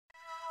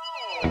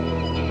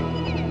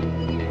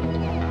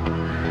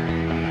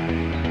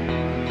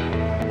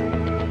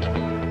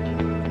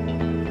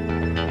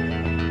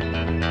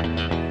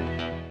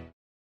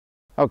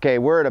Okay,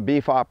 we're at a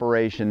beef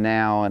operation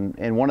now,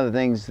 and one of the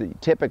things that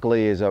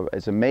typically is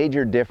a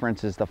major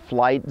difference is the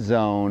flight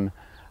zone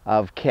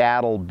of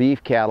cattle,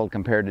 beef cattle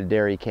compared to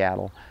dairy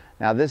cattle.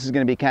 Now this is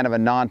going to be kind of a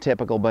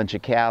non-typical bunch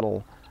of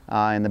cattle.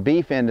 In the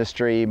beef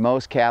industry,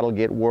 most cattle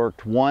get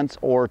worked once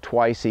or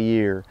twice a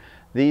year.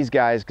 These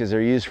guys, because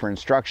they're used for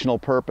instructional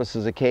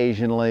purposes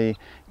occasionally,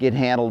 get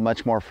handled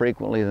much more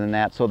frequently than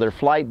that, so their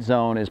flight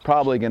zone is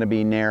probably going to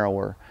be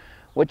narrower.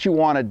 What you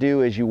want to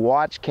do is you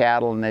watch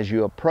cattle, and as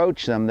you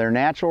approach them, their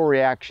natural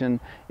reaction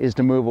is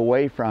to move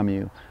away from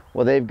you.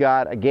 Well, they've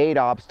got a gate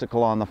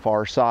obstacle on the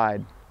far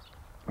side.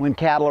 When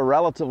cattle are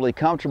relatively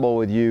comfortable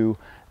with you,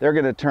 they're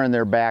going to turn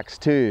their backs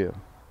to you.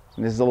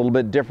 And this is a little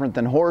bit different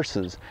than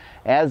horses.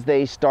 As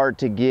they start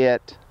to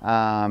get,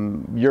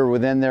 you're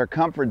within their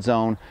comfort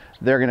zone,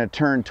 they're going to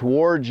turn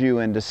towards you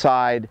and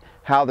decide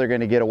how they're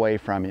going to get away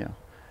from you.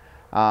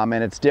 And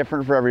it's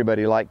different for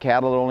everybody. Like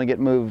cattle that only get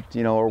moved,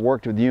 or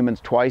worked with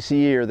humans twice a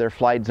year, their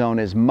flight zone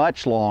is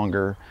much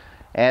longer.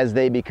 As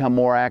they become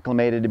more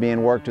acclimated to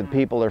being worked with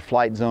people, their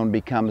flight zone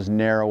becomes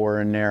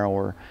narrower and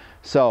narrower.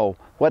 So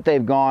what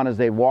they've gone is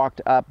they've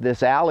walked up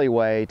this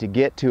alleyway to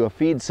get to a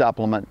feed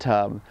supplement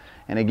tub.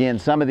 And again,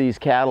 some of these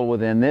cattle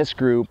within this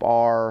group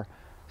are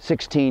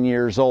 16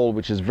 years old,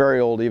 which is very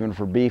old even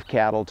for beef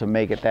cattle to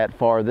make it that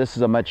far. This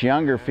is a much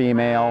younger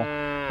female.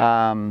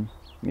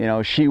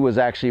 She was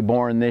actually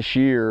born this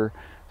year,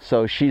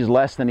 so she's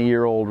less than a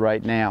year old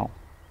right now.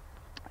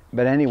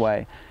 But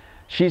anyway,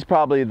 she's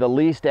probably the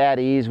least at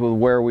ease with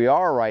where we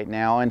are right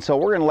now, and so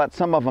we're going to let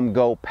some of them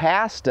go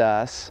past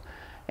us,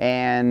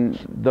 and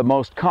the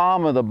most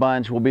calm of the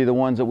bunch will be the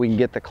ones that we can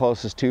get the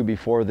closest to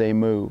before they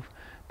move.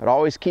 But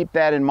always keep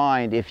that in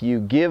mind. If you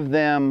give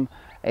them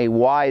a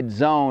wide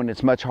zone,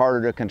 it's much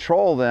harder to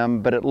control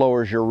them, but it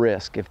lowers your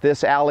risk. If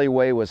this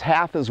alleyway was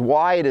half as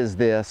wide as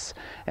this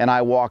and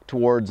I walk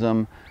towards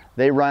them,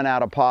 they run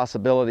out of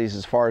possibilities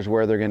as far as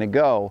where they're going to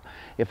go.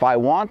 If I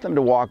want them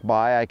to walk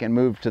by, I can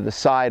move to the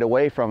side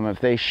away from them. If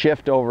they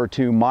shift over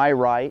to my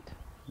right,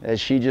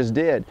 as she just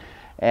did,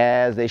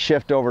 as they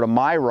shift over to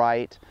my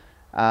right,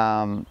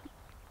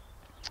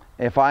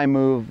 if I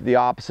move the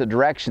opposite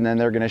direction, then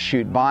they're going to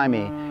shoot by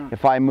me.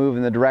 If I move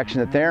in the direction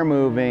that they're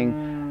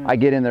moving, I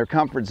get in their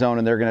comfort zone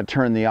and they're going to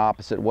turn the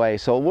opposite way.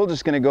 So we're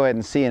just going to go ahead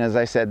and see. And as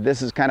I said,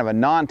 this is kind of a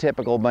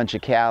non-typical bunch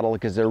of cattle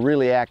because they're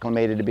really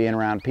acclimated to being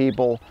around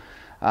people.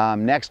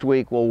 Next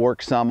week we'll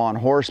work some on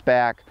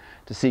horseback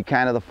to see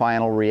kind of the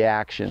final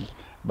reaction.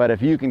 But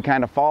if you can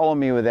kind of follow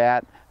me with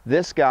that,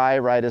 this guy,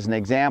 right, as an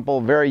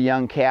example, very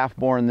young calf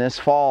born this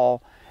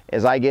fall,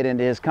 as I get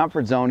into his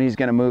comfort zone, he's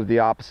going to move the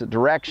opposite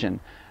direction.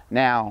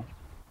 Now,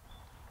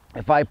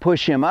 if I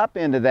push him up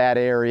into that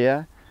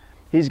area,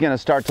 he's going to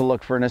start to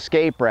look for an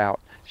escape route.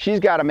 She's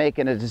got to make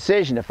a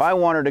decision. If I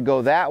want her to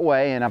go that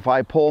way, and if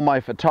I pull my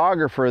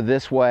photographer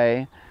this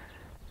way,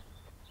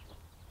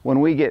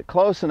 when we get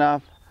close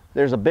enough,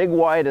 there's a big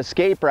wide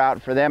escape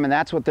route for them, and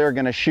that's what they're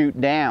going to shoot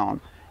down.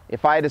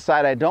 If I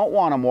decide I don't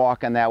want them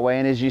walking that way,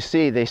 and as you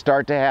see, they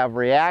start to have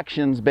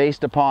reactions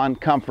based upon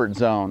comfort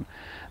zone.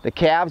 The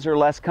calves are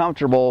less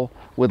comfortable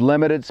with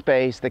limited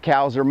space. The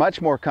cows are much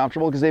more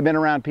comfortable because they've been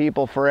around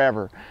people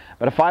forever.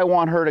 But if I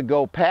want her to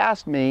go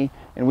past me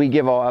and we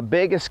give a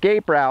big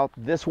escape route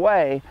this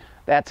way,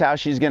 that's how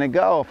she's going to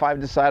go. If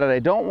I've decided I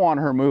don't want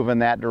her moving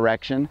that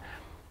direction,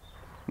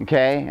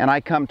 okay, and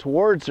I come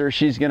towards her,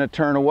 she's going to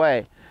turn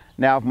away.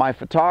 Now if my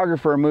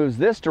photographer moves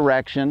this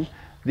direction,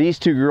 these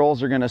two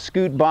girls are going to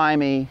scoot by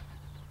me.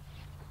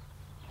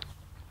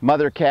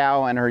 Mother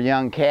cow and her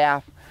young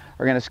calf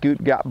are going to scoot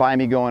by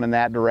me going in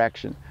that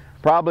direction.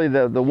 Probably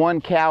the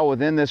one cow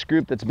within this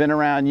group that's been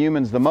around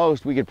humans the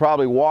most, we could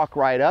probably walk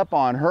right up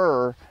on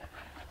her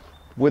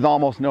with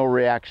almost no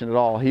reaction at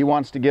all. He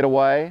wants to get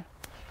away.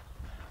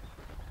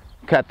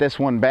 Cut this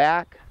one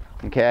back,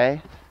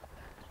 okay?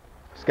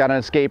 It's got an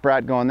escape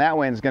route going that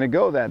way and it's going to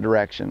go that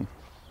direction.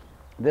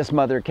 This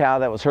mother cow,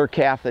 that was her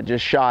calf that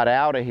just shot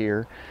out of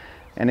here.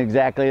 And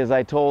exactly as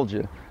I told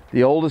you,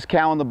 the oldest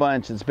cow in the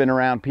bunch that's been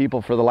around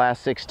people for the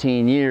last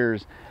 16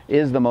 years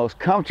is the most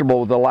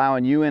comfortable with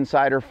allowing you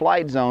inside her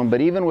flight zone.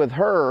 But even with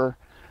her,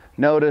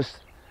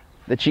 notice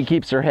that she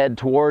keeps her head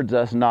towards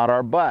us, not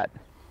our butt,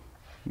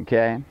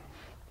 okay?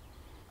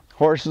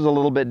 Horses a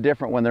little bit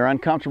different. When they're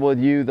uncomfortable with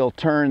you, they'll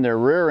turn their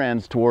rear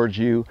ends towards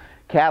you.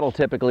 Cattle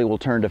typically will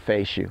turn to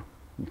face you,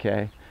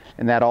 okay?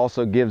 And that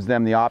also gives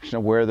them the option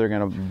of where they're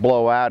going to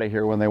blow out of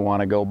here when they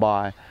want to go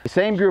by. The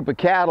same group of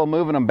cattle,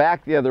 moving them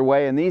back the other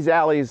way, and these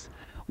alleys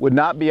would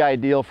not be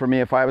ideal for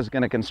me if I was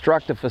going to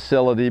construct a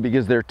facility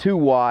because they're too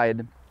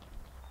wide,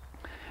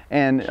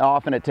 and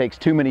often it takes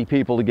too many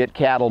people to get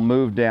cattle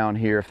moved down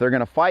here. If they're going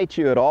to fight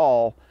you at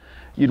all,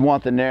 you'd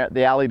want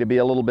the alley to be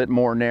a little bit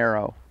more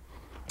narrow.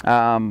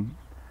 But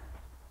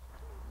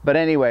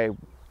anyway,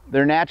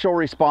 their natural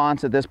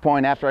response at this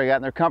point after I got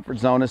in their comfort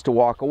zone is to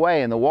walk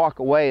away, and the walk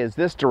away is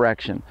this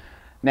direction.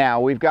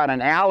 Now we've got an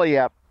alley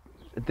up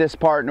at this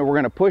part, and we're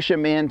going to push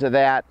them into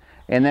that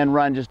and then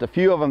run just a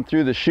few of them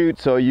through the chute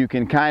so you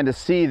can kind of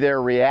see their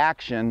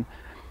reaction.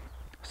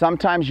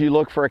 Sometimes you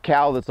look for a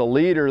cow that's a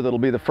leader that'll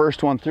be the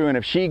first one through, and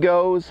if she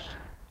goes,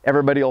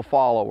 everybody will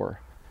follow her.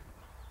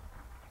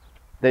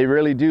 They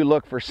really do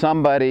look for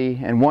somebody,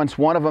 and once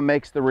one of them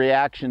makes the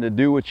reaction to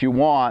do what you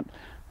want,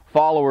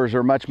 followers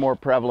are much more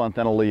prevalent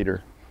than a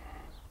leader.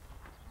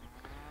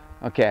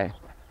 Okay.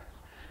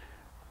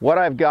 What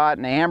I've got,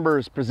 and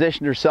Amber's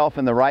positioned herself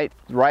in the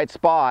right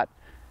spot.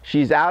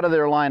 She's out of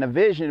their line of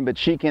vision, but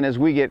she can, as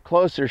we get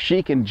closer,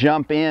 she can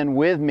jump in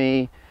with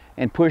me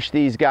and push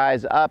these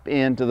guys up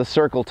into the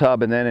circle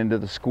tub and then into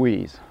the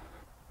squeeze.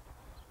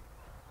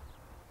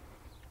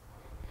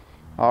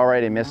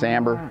 Alrighty, Miss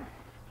Amber.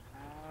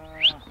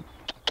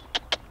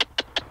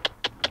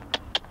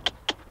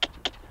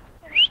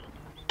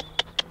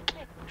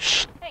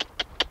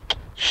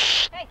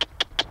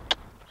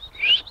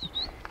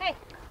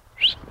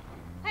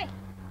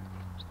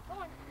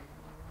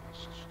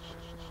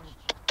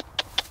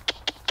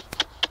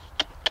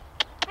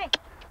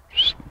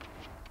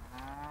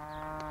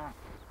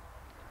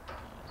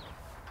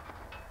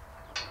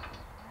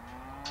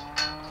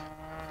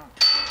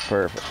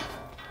 Perfect.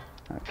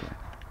 Okay.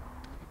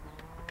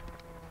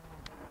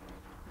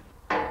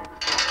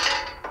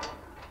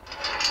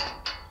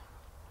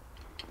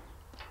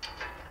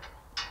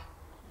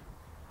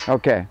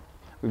 Okay,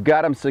 we've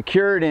got them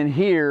secured in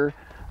here.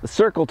 The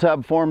circle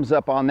tub forms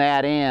up on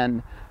that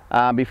end.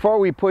 Before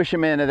we push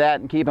them into that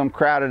and keep them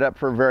crowded up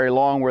for very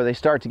long where they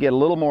start to get a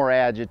little more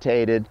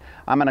agitated,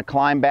 I'm going to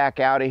climb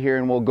back out of here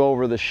and we'll go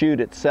over the chute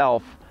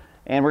itself.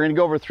 And we're going to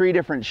go over 3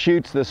 different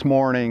chutes this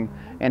morning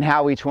and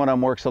how each one of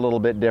them works a little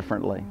bit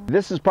differently.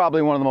 This is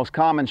probably one of the most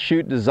common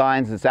chute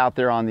designs that's out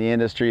there on the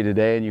industry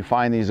today, and you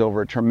find these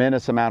over a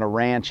tremendous amount of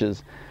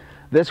ranches.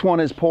 This one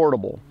is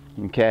portable,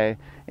 okay?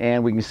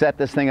 And we can set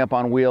this thing up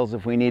on wheels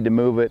if we need to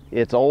move it.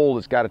 It's old,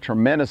 it's got a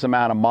tremendous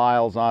amount of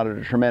miles on it,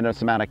 a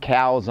tremendous amount of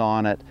cows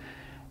on it.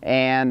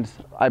 And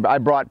I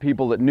brought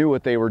people that knew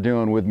what they were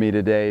doing with me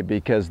today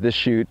because this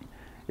chute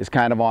is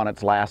kind of on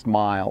its last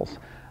miles.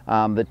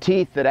 The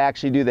teeth that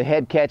actually do the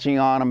head catching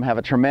on them have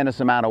a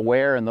tremendous amount of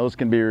wear, and those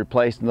can be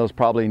replaced, and those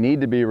probably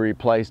need to be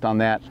replaced on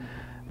that.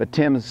 But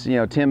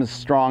Tim's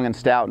strong and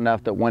stout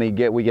enough that when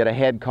we get a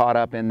head caught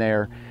up in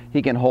there,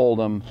 he can hold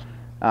them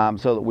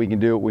so that we can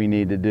do what we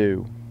need to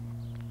do.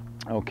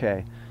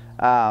 Okay.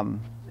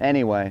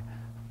 Anyway,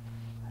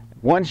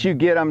 once you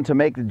get him to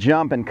make the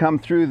jump and come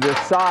through this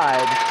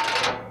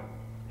side,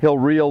 he'll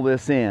reel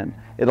this in.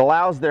 It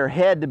allows their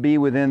head to be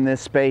within this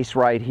space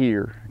right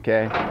here,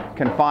 okay?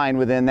 Confined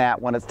within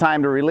that. When it's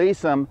time to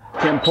release them,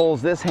 Tim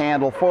pulls this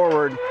handle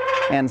forward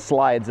and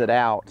slides it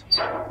out.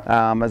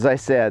 As I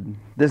said,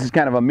 this is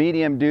kind of a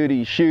medium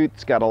duty chute.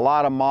 It's got a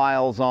lot of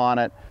miles on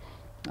it.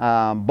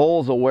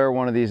 Bulls will wear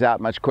one of these out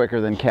much quicker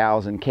than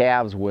cows and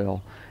calves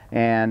will.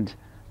 And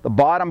the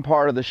bottom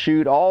part of the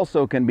chute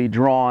also can be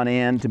drawn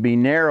in to be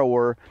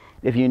narrower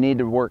if you need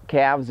to work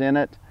calves in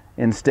it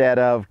instead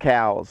of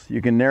cows.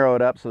 You can narrow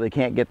it up so they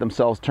can't get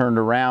themselves turned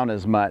around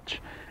as much.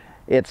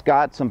 It's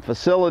got some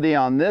facility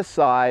on this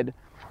side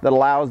that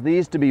allows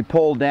these to be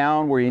pulled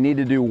down where you need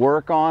to do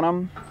work on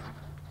them,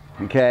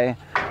 okay?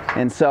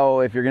 And so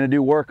if you're going to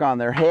do work on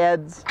their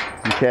heads,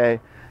 okay,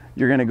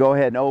 you're going to go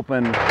ahead and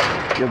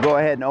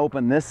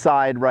open this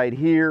side right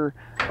here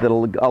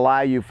that'll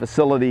allow you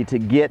facility to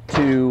get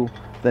to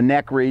the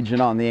neck region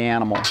on the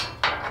animal,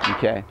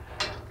 okay?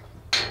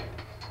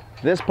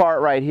 This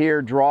part right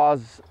here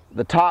draws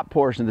the top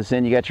portion of this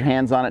in. You got your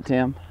hands on it,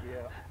 Tim?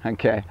 Yeah.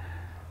 Okay.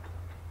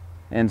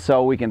 And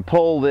so we can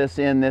pull this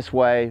in this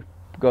way,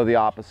 go the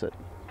opposite.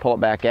 Pull it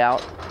back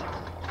out.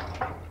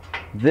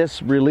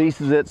 This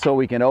releases it so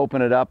we can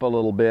open it up a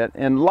little bit.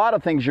 And a lot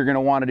of things you're going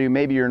to want to do,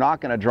 maybe you're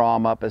not going to draw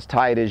them up as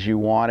tight as you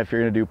want if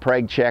you're going to do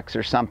preg checks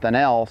or something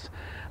else.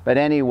 But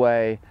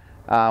anyway,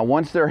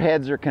 once their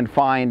heads are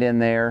confined in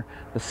there,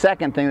 the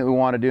second thing that we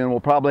want to do, and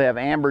we'll probably have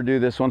Amber do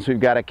this once we've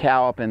got a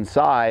cow up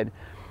inside,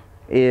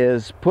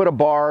 is put a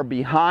bar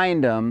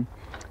behind them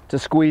to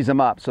squeeze them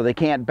up so they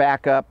can't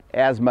back up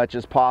as much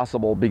as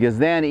possible, because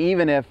then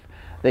even if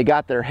they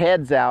got their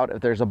heads out,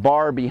 if there's a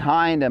bar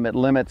behind them, it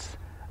limits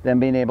them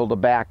being able to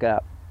back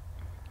up,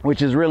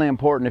 which is really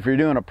important. If you're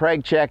doing a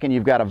preg check and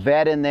you've got a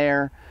vet in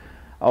there,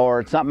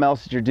 or it's something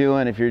else that you're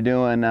doing, if you're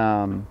doing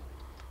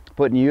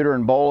putting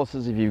uterine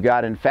boluses, if you've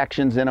got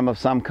infections in them of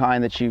some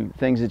kind,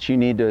 things that you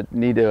need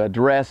to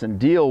address and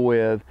deal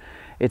with,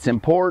 it's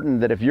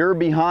important that if you're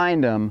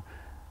behind them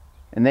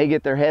and they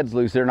get their heads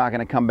loose, they're not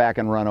going to come back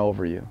and run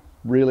over you.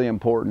 Really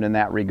important in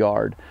that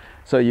regard.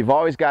 So you've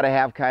always got to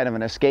have kind of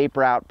an escape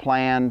route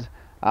planned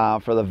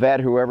for the vet,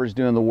 whoever's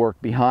doing the work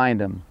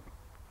behind them.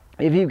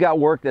 If you've got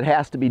work that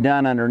has to be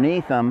done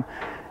underneath them,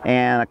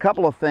 and a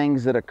couple of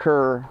things that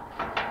occur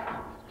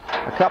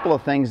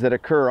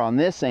on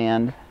this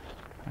end.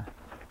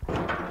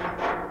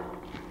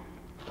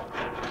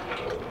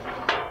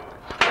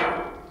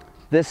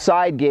 This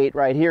side gate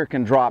right here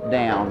can drop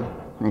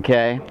down,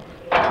 okay?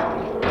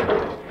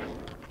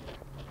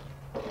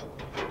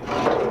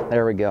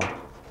 There we go.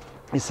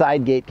 The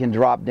side gate can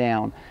drop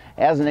down.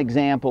 As an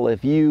example,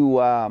 if you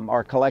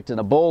are collecting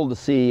a bull to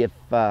see if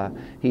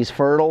he's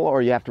fertile,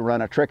 or you have to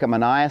run a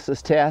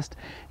trichomoniasis test,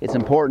 it's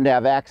important to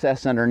have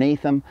access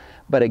underneath them.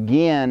 But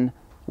again,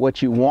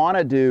 what you want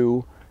to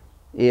do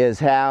is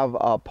have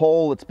a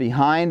pole that's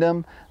behind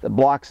them that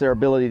blocks their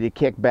ability to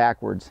kick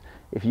backwards.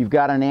 If you've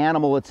got an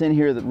animal that's in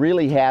here that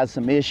really has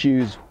some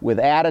issues with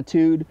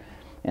attitude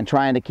and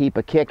trying to keep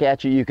a kick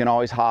at you, you can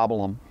always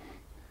hobble them.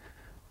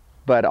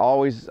 But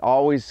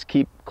always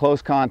keep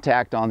close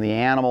contact on the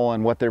animal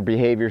and what their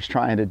behavior is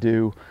trying to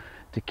do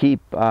to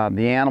keep the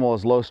animal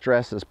as low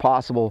stress as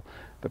possible,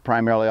 but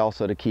primarily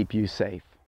also to keep you safe.